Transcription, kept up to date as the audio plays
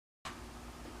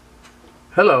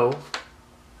Hello,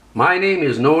 my name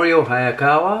is Norio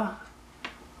Hayakawa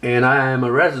and I am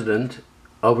a resident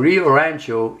of Rio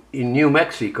Rancho in New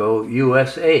Mexico,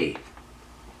 USA.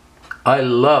 I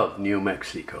love New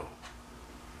Mexico.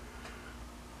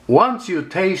 Once you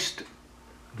taste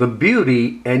the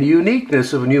beauty and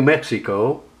uniqueness of New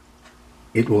Mexico,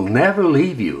 it will never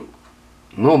leave you,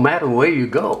 no matter where you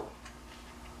go.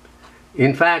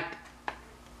 In fact,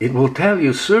 it will tell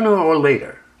you sooner or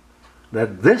later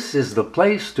that this is the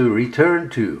place to return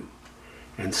to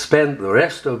and spend the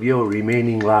rest of your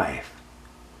remaining life.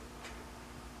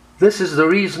 This is the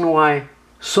reason why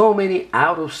so many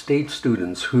out-of-state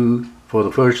students who, for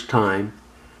the first time,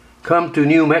 come to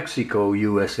New Mexico,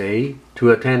 USA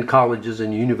to attend colleges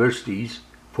and universities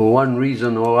for one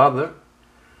reason or other,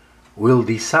 will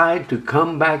decide to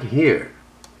come back here,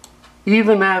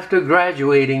 even after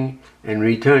graduating and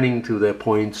returning to their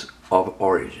points of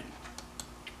origin.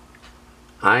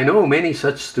 I know many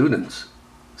such students,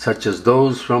 such as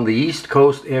those from the East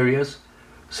Coast areas,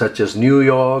 such as New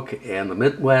York, and the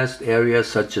Midwest areas,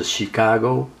 such as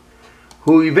Chicago,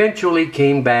 who eventually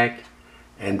came back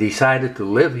and decided to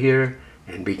live here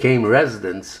and became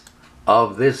residents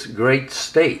of this great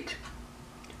state.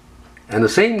 And the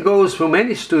same goes for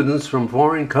many students from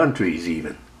foreign countries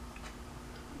even.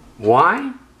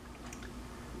 Why?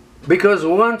 Because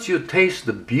once you taste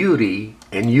the beauty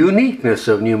and uniqueness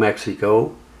of New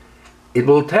Mexico, it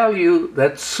will tell you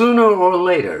that sooner or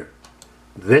later,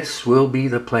 this will be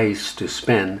the place to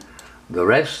spend the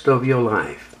rest of your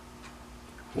life.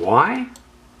 Why?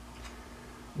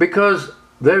 Because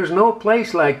there's no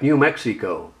place like New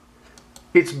Mexico.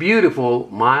 Its beautiful,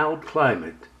 mild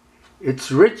climate,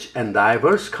 its rich and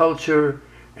diverse culture,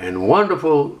 and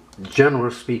wonderful,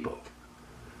 generous people.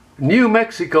 New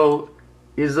Mexico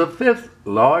is the 5th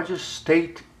largest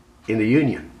state in the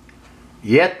Union,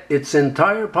 yet its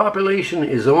entire population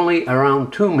is only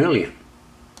around 2 million.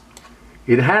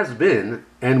 It has been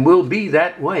and will be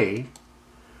that way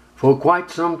for quite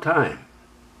some time.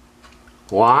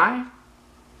 Why?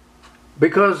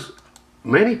 Because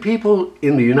many people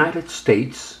in the United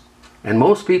States and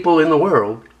most people in the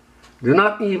world do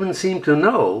not even seem to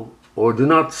know or do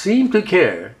not seem to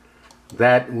care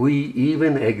that we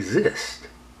even exist.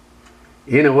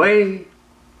 In a way,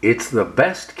 it's the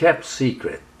best kept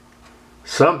secret.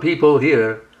 Some people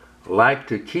here like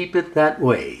to keep it that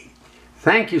way.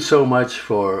 Thank you so much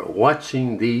for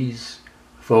watching these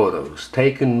photos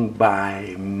taken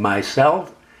by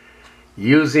myself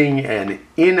using an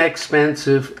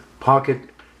inexpensive pocket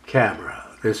camera.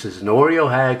 This is Norio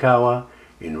Hayakawa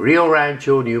in Rio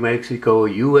Rancho, New Mexico,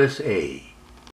 USA.